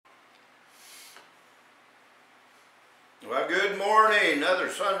Well, good morning. Another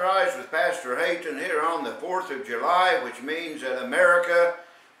sunrise with Pastor Hayton here on the 4th of July, which means that America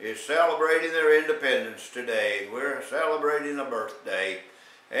is celebrating their independence today. We're celebrating a birthday.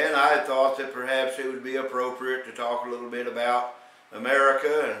 And I thought that perhaps it would be appropriate to talk a little bit about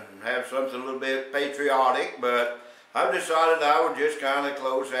America and have something a little bit patriotic, but I've decided I would just kind of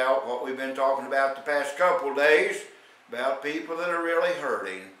close out what we've been talking about the past couple days about people that are really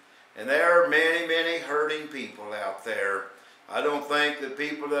hurting. And there are many, many hurting people out there. I don't think that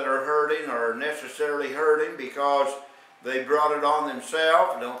people that are hurting are necessarily hurting because they brought it on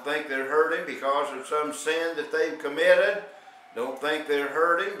themselves. I don't think they're hurting because of some sin that they've committed. Don't think they're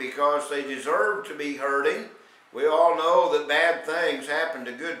hurting because they deserve to be hurting. We all know that bad things happen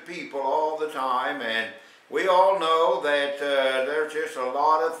to good people all the time, and we all know that there's just a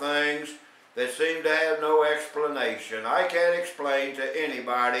lot of things that seem to have no explanation. I can't explain to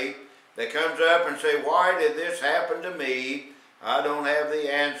anybody that comes up and say, why did this happen to me? I don't have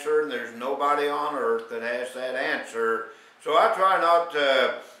the answer, and there's nobody on earth that has that answer. So I try not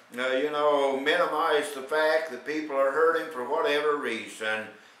to, minimize the fact that people are hurting for whatever reason.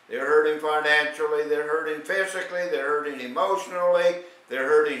 They're hurting financially, they're hurting physically, they're hurting emotionally, they're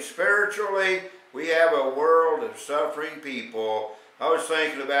hurting spiritually. We have a world of suffering people. I was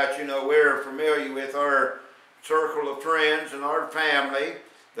thinking about, we're familiar with our circle of friends and our family,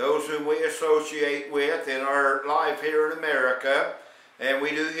 those whom we associate with in our life here in America. And we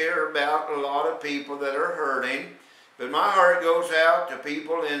do hear about a lot of people that are hurting. But my heart goes out to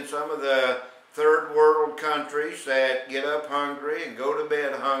people in some of the third world countries that get up hungry and go to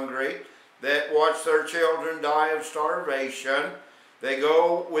bed hungry, that watch their children die of starvation. They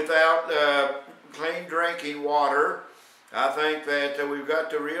go without clean drinking water. I think that we've got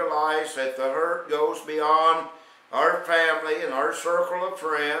to realize that the hurt goes beyond our family and our circle of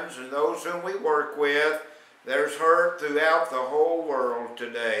friends and those whom we work with. There's hurt throughout the whole world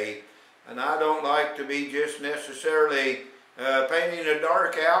today. And I don't like to be just necessarily painting a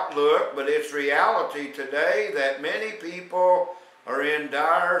dark outlook, but it's reality today that many people are in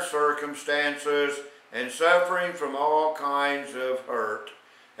dire circumstances and suffering from all kinds of hurt.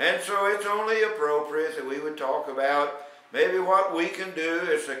 And so it's only appropriate that we would talk about maybe what we can do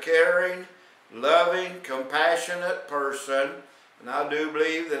as a caring, loving, compassionate person. And I do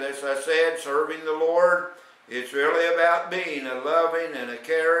believe that, as I said, serving the Lord, it's really about being a loving and a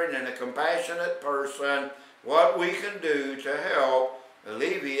caring and a compassionate person, what we can do to help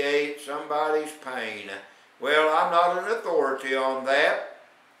alleviate somebody's pain. Well, I'm not an authority on that.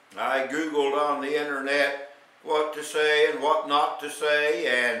 I Googled on the internet what to say and what not to say,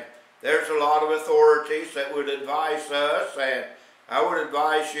 and there's a lot of authorities that would advise us, and I would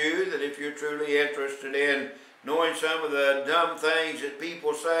advise you that if you're truly interested in knowing some of the dumb things that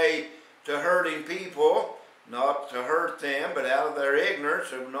people say to hurting people, not to hurt them, but out of their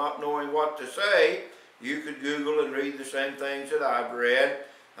ignorance of not knowing what to say, you could Google and read the same things that I've read.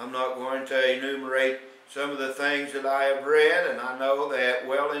 I'm not going to enumerate some of the things that I have read, and I know that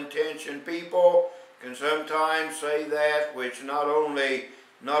well-intentioned people can sometimes say that which not only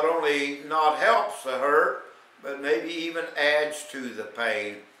not helps the hurt, but maybe even adds to the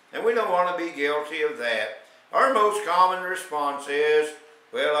pain. And we don't want to be guilty of that. Our most common response is,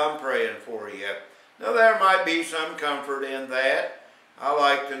 well, I'm praying for you. Now, there might be some comfort in that. I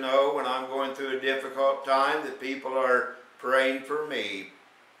like to know when I'm going through a difficult time that people are praying for me.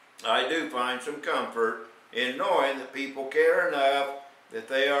 I do find some comfort in knowing that people care enough that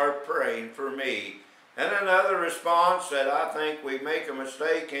they are praying for me. And another response that I think we make a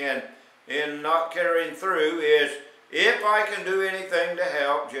mistake in not carrying through is, if I can do anything to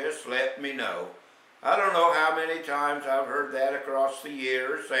help, just let me know. I don't know how many times I've heard that across the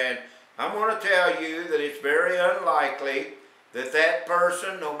years, and I'm going to tell you that it's very unlikely that that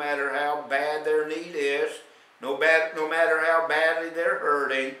person, no matter how bad their need is, no matter how badly they're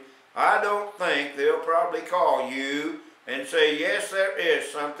hurting, I don't think they'll probably call you and say, yes, there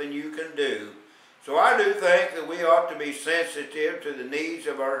is something you can do. So I do think that we ought to be sensitive to the needs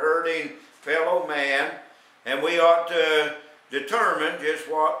of our hurting fellow man, and we ought to determine just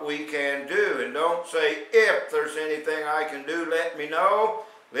what we can do. And don't say, if there's anything I can do, let me know.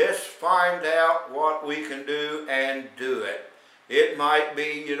 Let's find out what we can do and do it. It might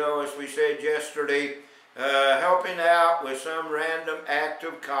be, as we said yesterday, helping out with some random act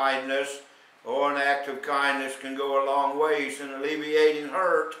of kindness, or an act of kindness can go a long ways in alleviating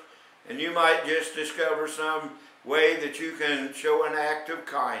hurt. And you might just discover some way that you can show an act of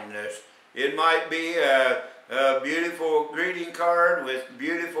kindness. It might be a beautiful greeting card with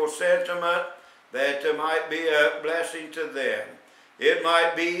beautiful sentiment that might be a blessing to them. It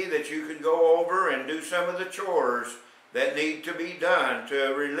might be that you could go over and do some of the chores that need to be done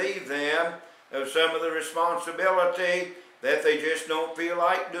to relieve them of some of the responsibility that they just don't feel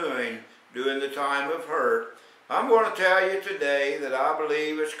like doing during the time of hurt. I'm going to tell you today that I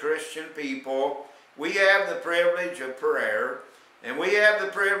believe as Christian people, we have the privilege of prayer, and we have the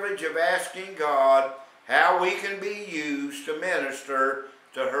privilege of asking God how we can be used to minister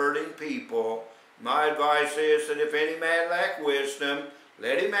to hurting people. My advice is that if any man lack wisdom,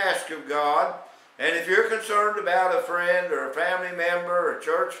 let him ask of God. And if you're concerned about a friend or a family member or a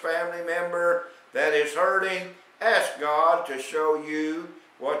church family member that is hurting, ask God to show you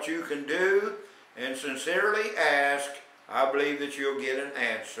what you can do, and sincerely ask. I believe that you'll get an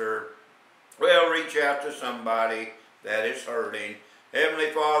answer. Well, reach out to somebody that is hurting.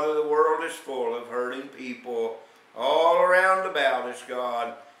 Heavenly Father, the world is full of hurting people all around about us,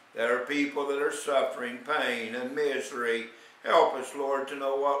 God. There are people that are suffering pain and misery. Help us, Lord, to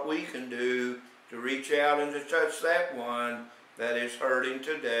know what we can do to reach out and to touch that one that is hurting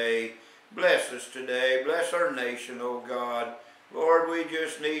today. Bless us today. Bless our nation, oh God. Lord, we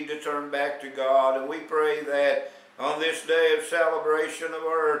just need to turn back to God, and we pray that on this day of celebration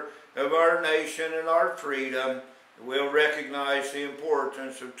of our nation and our freedom, we'll recognize the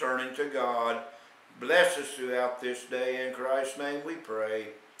importance of turning to God. Bless us throughout this day. In Christ's name we pray.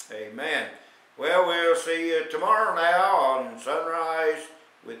 Amen. Well, we'll see you tomorrow now on Sunrise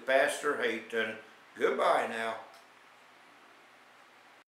with Pastor Hayton. Goodbye now.